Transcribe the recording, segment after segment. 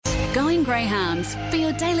Going Greyhounds, for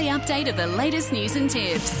your daily update of the latest news and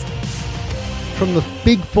tips. From the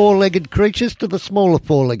big four-legged creatures to the smaller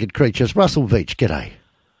four-legged creatures, Russell Veitch, g'day.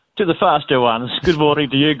 To the faster ones. Good morning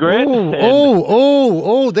to you, Greg.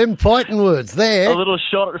 Them fighting words there. A little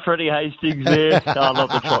shot at Freddie Hastings there. I love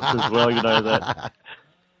the trots as well, you know that.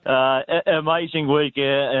 Amazing week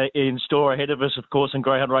in store ahead of us, of course, in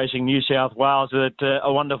Greyhound Racing New South Wales.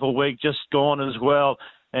 A wonderful week just gone as well.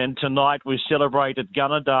 And tonight we celebrate at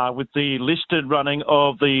Gunnedah with the listed running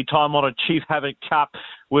of the time-honoured Chief Havoc Cup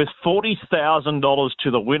with $40,000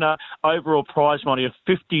 to the winner. Overall prize money of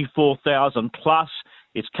 $54,000 plus.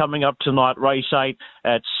 It's coming up tonight, race 8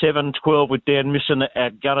 at 7:12 with Dan Misson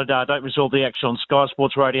at Gunnedah. Don't miss all the action on Sky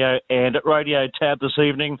Sports Radio and Radio Tab this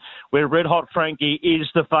evening, where Red Hot Frankie is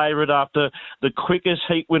the favourite after the quickest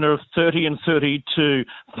heat winner of 30 and 32.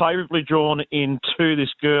 Favourably drawn in 2,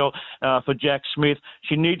 this girl, for Jack Smith.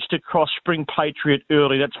 She needs to cross Spring Patriot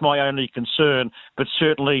early. That's my only concern. But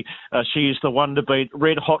certainly she is the one to beat.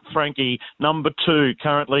 Red Hot Frankie, number 2,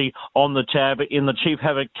 currently on the tab in the Chief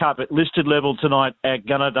Havoc Cup at listed level tonight at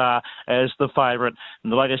Gunnedah as the favourite.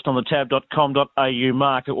 And the latest on the tab.com.au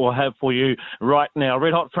market we'll have for you right now.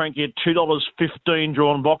 Red Hot Frankie at $2.15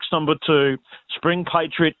 drawn, box number 2. Spring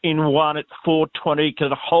Patriot in 1 at $4.20. Can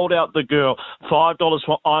it hold out the girl? $5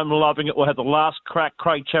 for I'm Loving It. We'll have the last crack.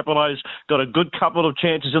 Craig Chapelow's got a good couple of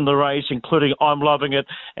chances in the race, including I'm Loving It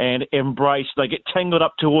and Embrace. They get tangled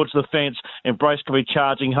up towards the fence. Embrace can be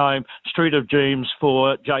charging home. Street of Dreams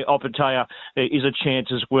for Jay Opatea is a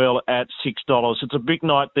chance as well at $6. It's a big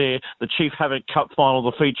night there. The Chief Havoc Cup final,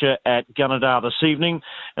 the feature at Gunnedah this evening.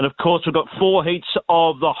 And of course, we've got 4 heats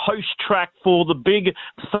of the host track for the big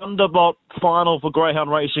Thunderbolt final for Greyhound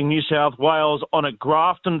Racing New South Wales on at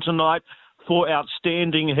Grafton tonight. 4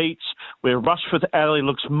 outstanding heats where Rushforth Alley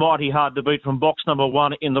looks mighty hard to beat from box number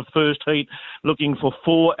 1 in the first heat, looking for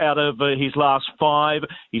 4 out of his last 5.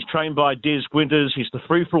 He's trained by Des Winters. He's the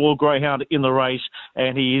free-for-all greyhound in the race,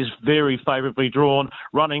 and he is very favourably drawn.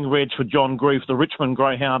 Running reds for John Grief. The Richmond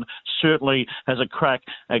greyhound certainly has a crack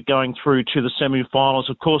at going through to the semi-finals.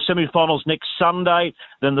 Of course, semi-finals next Sunday,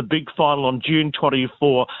 then the big final on June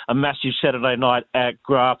 24, a massive Saturday night at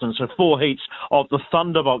Grafton. So 4 heats of the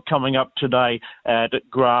Thunderbolt coming up today at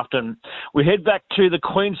Grafton. We head back to the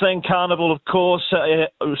Queensland Carnival, of course,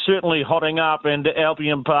 certainly hotting up, and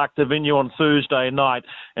Albion Park, the venue on Thursday night,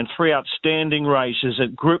 and 3 outstanding races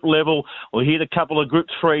at group level. We'll hit a couple of Group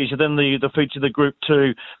 3s and then the feature of the Group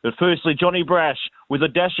 2. But firstly, Johnny Brash with a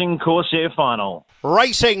dashing Corsair final.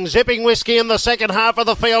 Racing, Zipping Whiskey in the second half of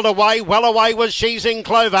the field away. Well away was She's in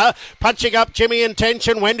Clover. Punching up Jimmy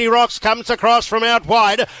Intention. Wendy Rocks comes across from out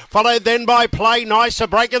wide. Followed then by Play Nice. A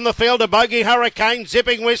break in the field. A Bogey Hurricane.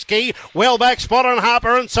 Zipping Whiskey. Well back Spot on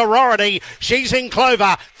Harper and Sorority. She's in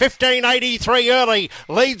Clover. 15.83 early.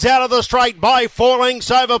 Leads out of the straight by 4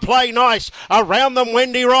 lengths over Play Nice. Around them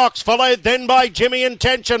Wendy Rocks. Followed then by Jimmy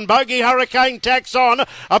Intention. Bogey Hurricane tacks on.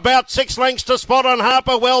 About 6 lengths to Spot on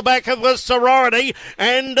Harper. Well back of the Sorority.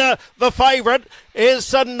 And the favourite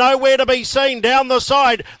is nowhere to be seen down the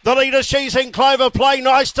side. The leader, She's in Clover, Play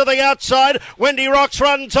Nice to the outside. Wendy Rocks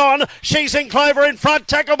runs on. She's in Clover in front,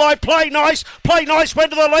 tackled by Play Nice. Play Nice went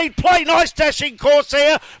to the lead. Play Nice dashing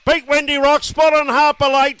Corsair. Beat Wendy Rocks, Spot on Harper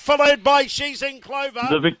late, followed by She's in Clover.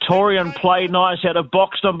 The Victorian Play Nice out of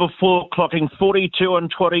box number 4, clocking 42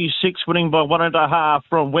 and 26, winning by 1.5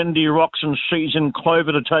 from Wendy Rocks and She's in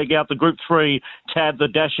Clover to take out the Group 3 tab, the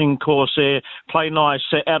dashing Corsair. Play Nice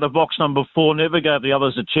out of box number 4, never gave the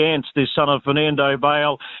others a chance. This son of Fernando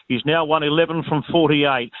Bale. He's now won 11 from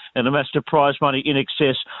 48 and amassed a prize money in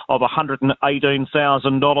excess of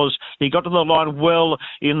 $118,000. He got to the line well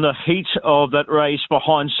in the heat of that race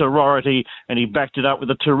behind Sorority, and he backed it up with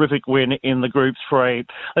a terrific win in the Group 3.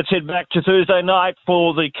 Let's head back to Thursday night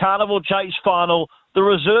for the Carnival Chase final. The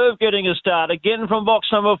reserve getting a start again from box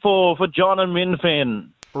number 4 for John and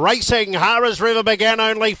Minfen. Racing, Hara's River began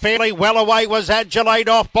only fairly well away was Adulate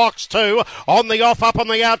off box 2. On the off up on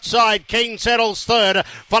the outside, Keen settles third,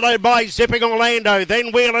 followed by Zipping Orlando.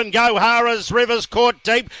 Then Wheel and Go, Hara's River's caught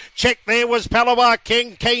deep. Check there was Palawa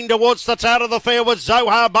King. Keen towards the tail of the field was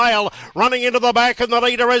Zohar Bale. Running into the back and the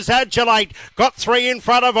leader is Adulate. Got 3 in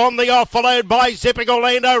front of on the off, followed by Zipping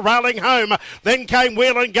Orlando railing home. Then came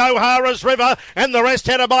Wheel and Go, Hara's River, and the rest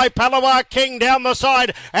headed by Palawa King down the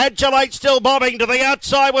side. Adulate still bobbing to the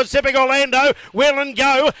outside. by was Zipping Orlando. Will and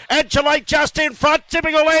Go. Adulate just in front.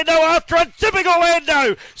 Zipping Orlando after it. Zipping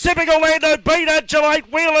Orlando. Zipping Orlando beat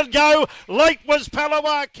Adulate. Wheel and Go. Late was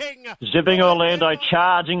Palawa King. Zipping Orlando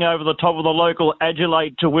charging over the top of the local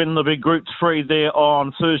Adulate to win the big Group 3 there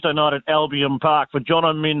on Thursday night at Albion Park for John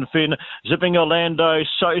and Min Finn. Zipping Orlando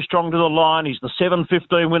so strong to the line. He's the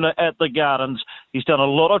 7:15 winner at the Gardens. He's done a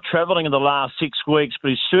lot of travelling in the last 6 weeks, but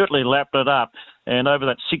he's certainly lapped it up. And over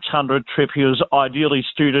that 600 trip, he was ideally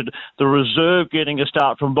suited. The reserve getting a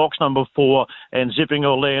start from box number 4, and Zipping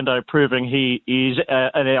Orlando proving he is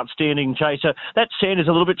an outstanding chaser. That sand is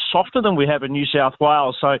a little bit softer than we have in New South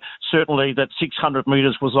Wales, so certainly that 600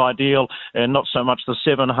 metres was ideal, and not so much the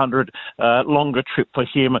 700 longer trip for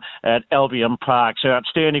him at Albion Park. So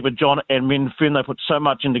outstanding with John and Min Finn. They put so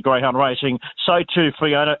much into greyhound racing. So too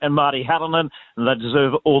Fiona and Marty Hallinan, and they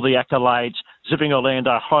deserve all the accolades. Zipping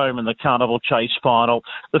Orlando home in the Carnival Chase final.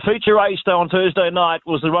 The feature race, though, on Thursday night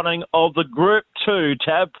was the running of the Group 2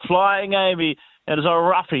 tab, Flying Amy, and is a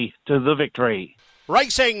roughie to the victory.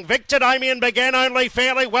 Racing, Victor Damien began only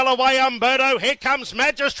fairly well away. Umberto, here comes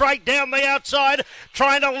Magistrate down the outside,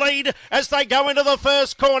 trying to lead as they go into the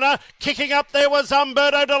first corner. Kicking up there was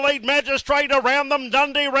Umberto to lead Magistrate. Around them,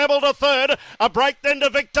 Dundee Rebel to third. A break then to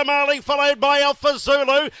Victor Marley, followed by Alpha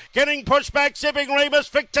Zulu. Getting pushed back, Zipping Remus,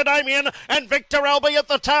 Victor Damien, and Victor Albee at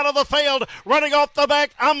the tail of the field. Running off the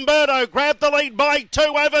back, Umberto grabbed the lead by 2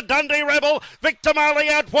 over Dundee Rebel. Victor Marley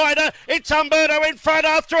out wider. It's Umberto in front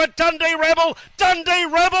after it. Dundee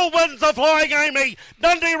Rebel wins the Flying Amy.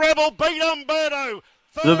 Dundee Rebel beat Umberto.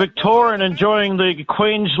 The Victorian enjoying the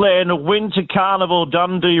Queensland Winter Carnival.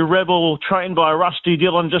 Dundee Rebel, trained by Rusty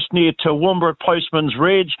Dillon just near Toowoomba Postman's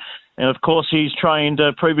Ridge. And, of course, he's trained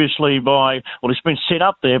previously he's been set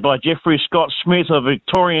up there by Jeffrey Scott Smith, a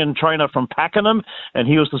Victorian trainer from Pakenham, and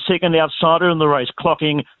he was the second outsider in the race,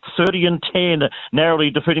 clocking 30-10, narrowly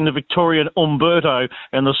defeating the Victorian Umberto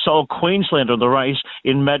and the sole Queenslander in the race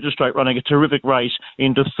in Magistrate, running a terrific race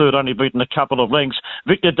into third, only beaten a couple of lengths.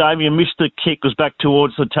 Victor Damien missed the kick, was back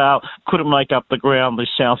towards the tail, couldn't make up the ground, the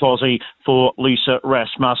South Aussie for Lisa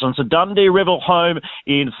Rasmussen. So Dundee Rebel home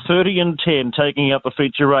in 30-10, taking up the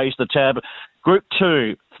feature race, the tab, Group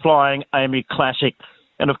 2, Flying Amy Classic.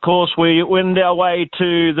 And, of course, we wend our way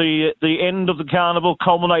to the end of the carnival,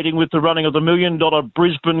 culminating with the running of the $1 million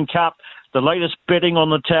Brisbane Cup. The latest betting on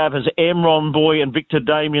the tab has Amron Boy and Victor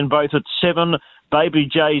Damien, both at 7. Baby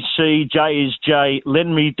JC, J is J,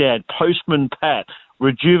 Lend Me Dad, Postman Pat,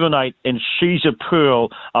 Rejuvenate and She's a Pearl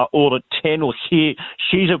are all at 10. We'll hear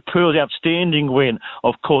She's a Pearl's outstanding win,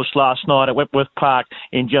 of course, last night at Wentworth Park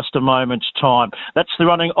in just a moment's time. That's the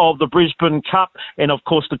running of the Brisbane Cup, and of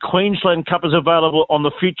course the Queensland Cup is available on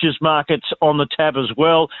the futures markets on the tab as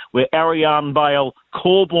well, where Ariane Bale,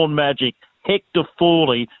 Corborn Magic, Hector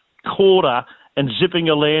Fawley, Quarter and Zipping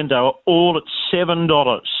Orlando are all at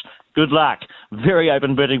 $7. Good luck. Very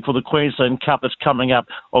open betting for the Queensland Cup that's coming up,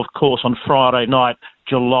 of course, on Friday night,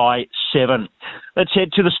 July 7. Let's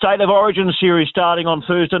head to the State of Origin series starting on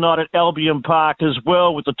Thursday night at Albion Park as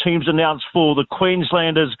well, with the teams announced for the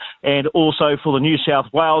Queenslanders and also for the New South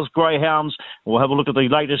Wales Greyhounds. We'll have a look at the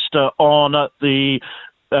latest on the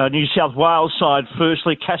New South Wales side.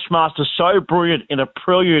 Firstly, Cashmaster so brilliant in a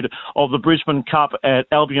prelude of the Brisbane Cup at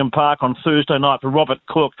Albion Park on Thursday night for Robert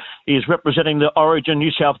Cook. He is representing the Origin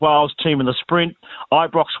New South Wales team in the sprint.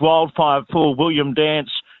 Ibrox Wildfire for William Dance,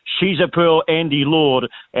 She's a Pearl, Andy Lord,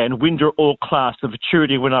 and Winder All Class, the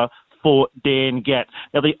futurity winner for Dan Gatt.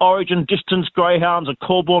 Now, the Origin Distance Greyhounds are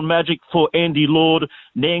Corborn Magic for Andy Lord,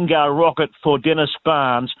 Nangar Rocket for Dennis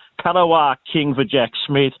Barnes, Palawa King for Jack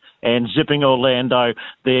Smith, and Zipping Orlando.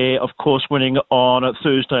 They're, of course, winning on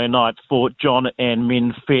Thursday night for John and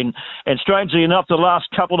Min Finn. And strangely enough, the last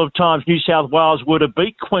couple of times New South Wales were to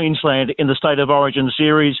beat Queensland in the State of Origin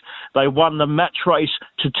series, they won the match race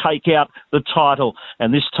to take out the title.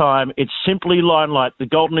 And this time, it's simply Limelight. The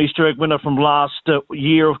Golden Easter Egg winner from last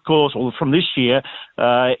year, of course, or from this year,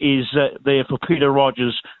 is there for Peter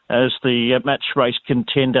Rogers as the match race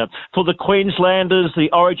contender. For the Queenslanders, the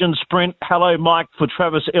Origin Sprint, Hello Mike for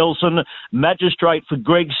Travis Elson, Magistrate for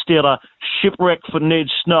Greg Stiller, Shipwreck for Ned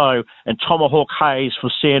Snow, and Tomahawk Hayes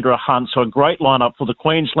for Sandra Hunt. So a great lineup for the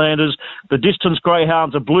Queenslanders. The Distance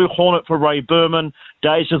Greyhounds are Blue Hornet for Ray Berman,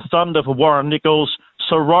 Days of Thunder for Warren Nichols,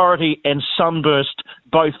 Sorority and Sunburst,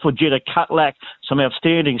 both for Jetta Cutlack. some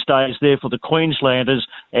outstanding stays there for the Queenslanders,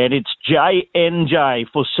 and it's JNJ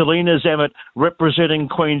for Selena Zammit representing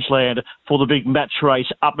Queensland for the big match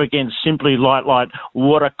race up against Simply Light.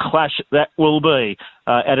 What a clash that will be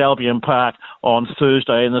at Albion Park on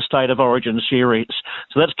Thursday in the State of Origin series.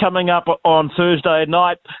 So that's coming up on Thursday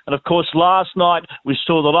night. And of course, last night we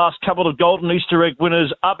saw the last couple of Golden Easter Egg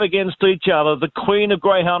winners up against each other. The Queen of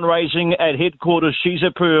Greyhound Racing at headquarters, She's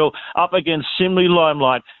a Pearl, up against Simley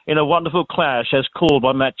Limelight in a wonderful clash as called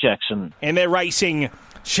by Matt Jackson. And they're racing.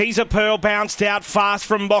 She's a Pearl bounced out fast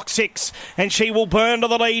from box 6, and she will burn to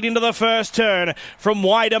the lead into the first turn. From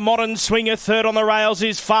wider Modern Swinger, third on the rails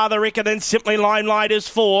is Father Rick, and then Simply Limelight is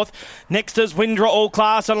fourth. Next is Windra All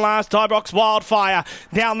Class, and last Ibrox Wildfire.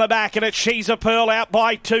 Down the back, and it's She's a Pearl out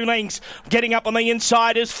by 2 lengths. Getting up on the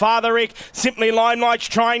inside is Father Rick. Simply Limelight's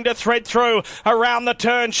trying to thread through around the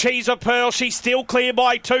turn. She's a Pearl. She's still clear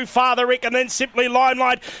by 2. Father Rick, and then Simply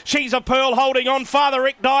Limelight. She's a Pearl holding on. Father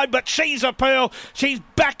Rick died, but She's a Pearl. She's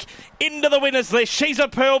back into the winners list. She's a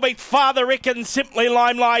Pearl beats Father Rick and Simply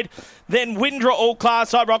Limelight. Then Windra All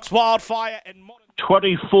Class, Ibrox Wildfire, and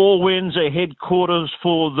 24 wins at headquarters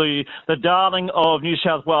for the darling of New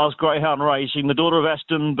South Wales Greyhound Racing. The daughter of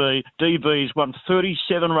Aston B, DB's won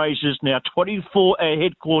 37 races now, 24 at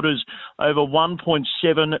headquarters, over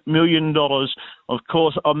 $1.7 million. Of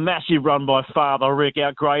course, a massive run by Father Rick,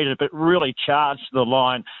 outgraded, but really charged the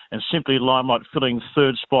line, and Simply Limelight filling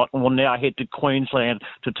third spot, and will now head to Queensland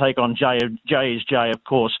to take on JSJ, of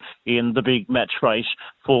course, in the big match race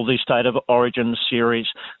for the State of Origin series.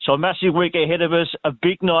 So a massive week ahead of us, a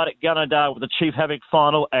big night at Gunnedah with the Chief Havoc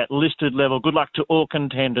final at listed level. Good luck to all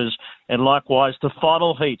contenders, and likewise the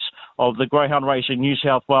final heats of the Greyhound Racing New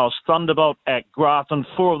South Wales Thunderbolt at Grafton.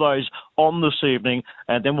 4 of those on this evening,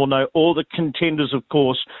 and then we'll know all the contenders, of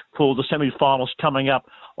course, for the semi-finals coming up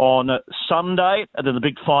on Sunday, and then the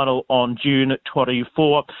big final on June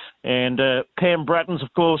 24. And Pam Bratton's,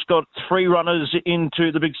 of course, got 3 runners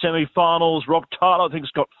into the big semi-finals. Rob Tyler, I think,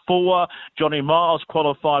 has got 4. Johnny Miles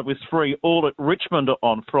qualified with 3, all at Richmond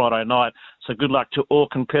on Friday night. So good luck to all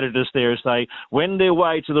competitors there as they wend their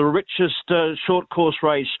way to the richest short course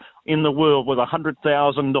race in the world with $100,000.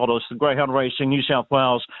 The Greyhound Racing New South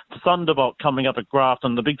Wales Thunderbolt coming up at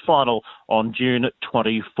Grafton, the big final on June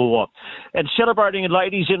 24. And celebrating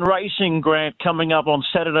ladies in racing, Grant, coming up on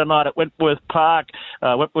Saturday night at Wentworth Park.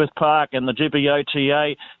 Wentworth Park and the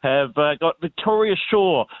GBOTA have got Victoria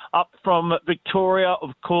Shaw up from Victoria,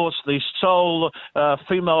 of course, the sole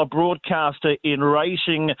female broadcaster in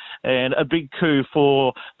racing, and a big coup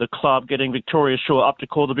for the club getting Victoria Shaw up to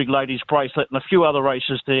call the big ladies bracelet, and a few other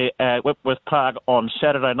races there at Wentworth Park on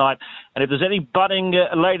Saturday night. And if there's any budding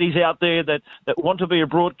ladies out there that want to be a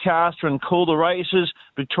broadcaster and call the races,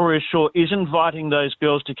 Victoria Shaw is inviting those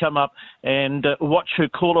girls to come up and watch her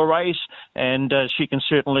call a race, and she can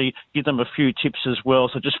certainly give them a few tips as well.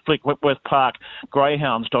 So just flick Wentworth Park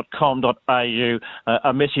greyhounds.com.au,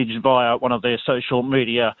 a message via one of their social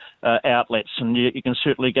media outlets, and you can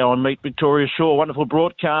certainly go and meet Victoria Shaw, wonderful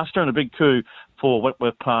broadcaster, and a big coup for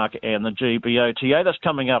Wentworth Park and the GBOTA. That's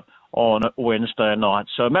coming up on Wednesday night.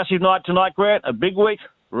 So a massive night tonight, Grant, a big week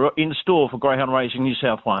in store for Greyhound Racing New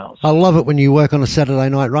South Wales. I love it when you work on a Saturday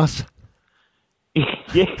night, Russ.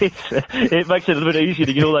 Yes, it makes it a little bit easier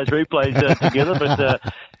to get all those replays together, but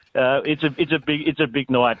it's a big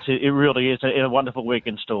night. It really is a wonderful week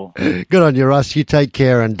in store. Good on you, Russ. You take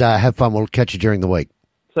care and have fun. We'll catch you during the week.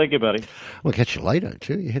 Thank you, buddy. We'll catch you later,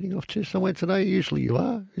 too. You're heading off to somewhere today? Usually you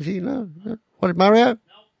are. Is he? No? What, Mario?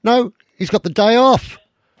 No? He's got the day off.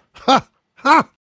 Ha! Ha!